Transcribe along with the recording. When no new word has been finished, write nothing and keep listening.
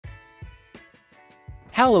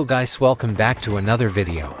Hello guys, welcome back to another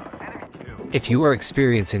video. If you are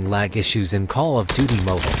experiencing lag issues in Call of Duty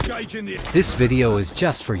Mobile, this video is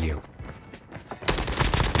just for you.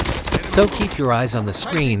 So keep your eyes on the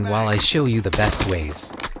screen while I show you the best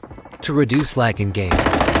ways to reduce lag in game.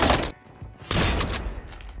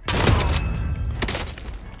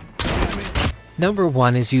 Number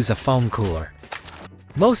 1 is use a phone cooler.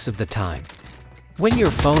 Most of the time, when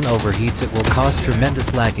your phone overheats, it will cause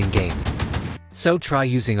tremendous lag in game. So try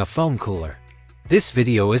using a phone cooler. This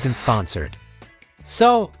video isn't sponsored,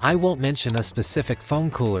 so I won't mention a specific phone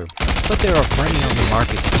cooler, but there are plenty on the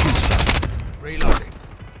market to choose from. Reloading.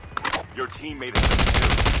 Your teammate is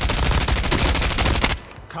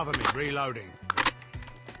killed. Cover me, reloading.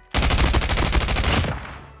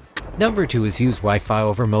 Number 2 is use Wi-Fi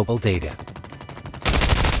over mobile data.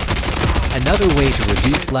 Another way to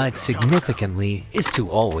reduce lag significantly is to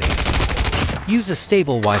always use a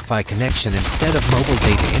stable Wi-Fi connection instead of mobile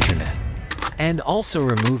data internet, and also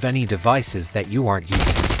remove any devices that you aren't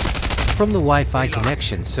using from the Wi-Fi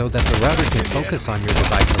connection so that the router can focus on your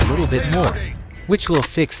device a little bit more, which will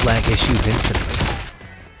fix lag issues instantly.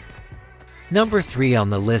 Number 3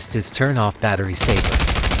 on the list is turn off battery saver.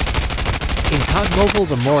 In Cod Mobile,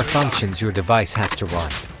 the more functions your device has to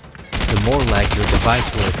run, the more lag your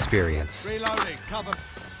device will experience.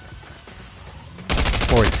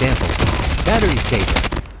 For example, battery saver.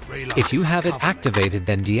 If you have it activated,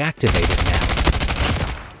 then deactivate it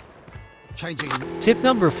now. Tip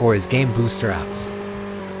number 4 is game booster apps.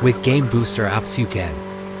 With game booster apps, you can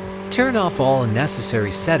turn off all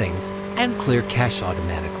unnecessary settings and clear cache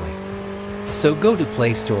automatically. So go to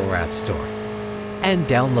Play Store or App Store and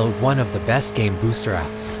download one of the best game booster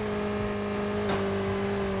apps.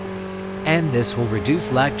 And this will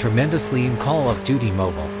reduce lag tremendously in Call of Duty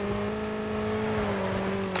Mobile.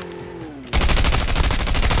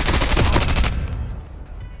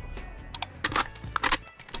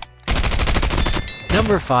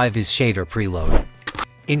 Number 5 is shader preload.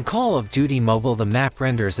 In Call of Duty Mobile, the map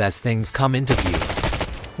renders as things come into view,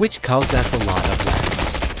 which causes a lot of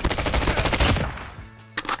lag.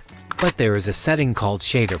 But there is a setting called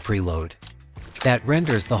shader preload that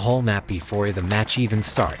renders the whole map before the match even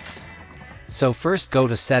starts. So first go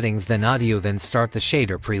to settings, then audio, then start the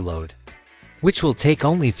shader preload, which will take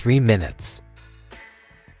only 3 minutes.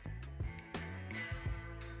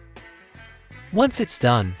 Once it's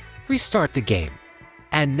done, restart the game,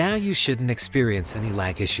 and now you shouldn't experience any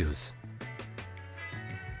lag issues.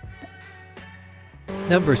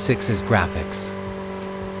 Number 6 is graphics.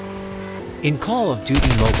 In Call of Duty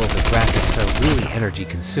Mobile, the graphics are really energy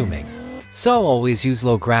consuming, so always use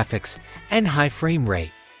low graphics and high frame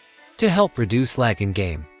rate to help reduce lag in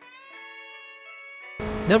game.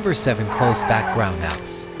 Number 7, close background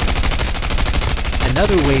outs.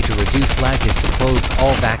 Another way to reduce lag is to close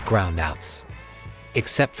all background outs,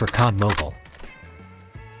 except for Cod Mobile.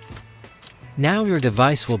 Now your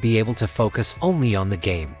device will be able to focus only on the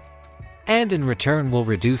game, and in return will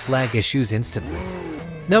reduce lag issues instantly.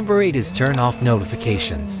 Number 8 is turn off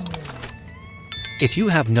notifications. If you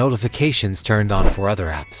have notifications turned on for other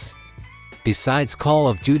apps besides Call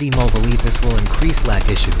of Duty Mobile, this will increase lag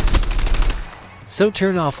issues. So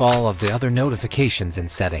turn off all of the other notifications in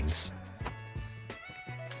settings.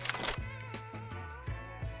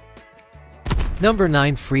 Number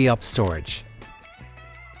 9, free up storage.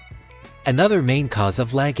 Another main cause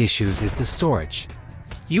of lag issues is the storage.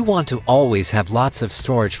 You want to always have lots of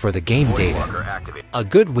storage for the game data. A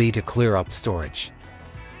good way to clear up storage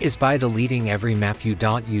is by deleting every map you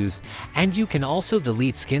don't use, and you can also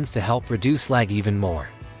delete skins to help reduce lag even more.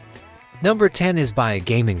 Number 10 is buy a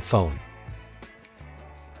gaming phone.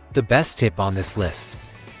 The best tip on this list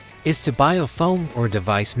is to buy a phone or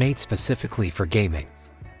device made specifically for gaming.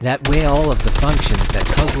 That way all of the functions that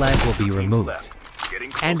cause lag will be removed,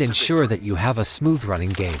 and ensure that you have a smooth running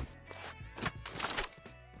game.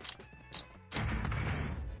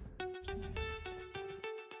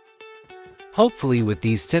 Hopefully with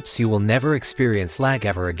these tips you will never experience lag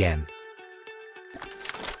ever again.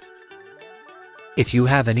 If you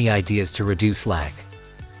have any ideas to reduce lag,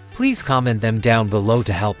 please comment them down below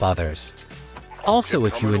to help others. Also,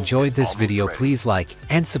 if you enjoyed this video, please like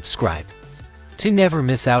and subscribe to never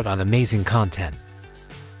miss out on amazing content.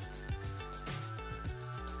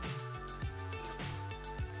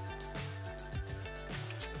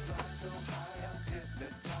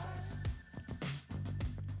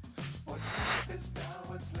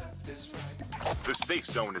 The safe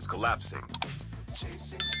zone is collapsing.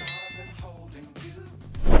 Chasing stars and holding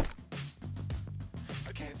you.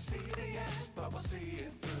 I can't see the end, but we'll see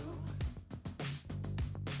it through.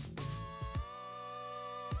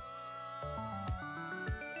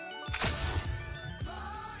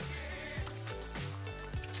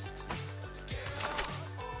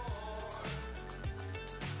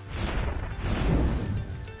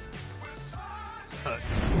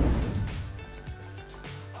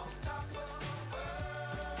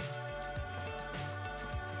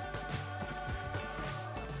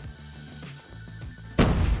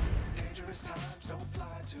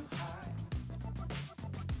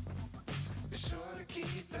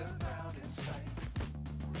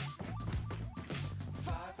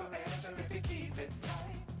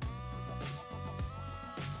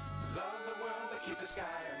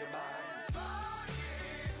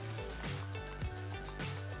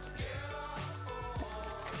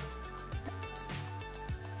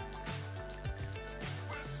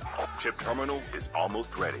 Chip terminal is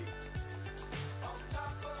almost ready.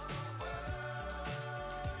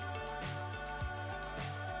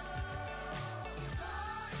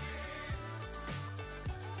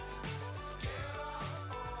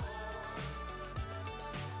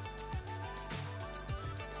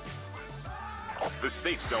 The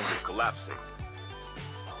safe zone is collapsing.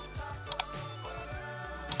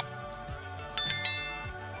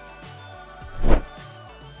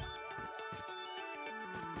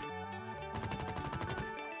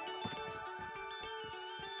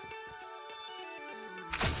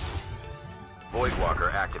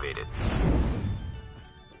 Voidwalker activated.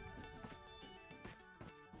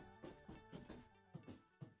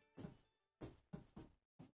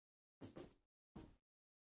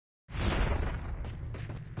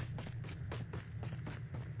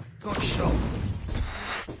 Got shot.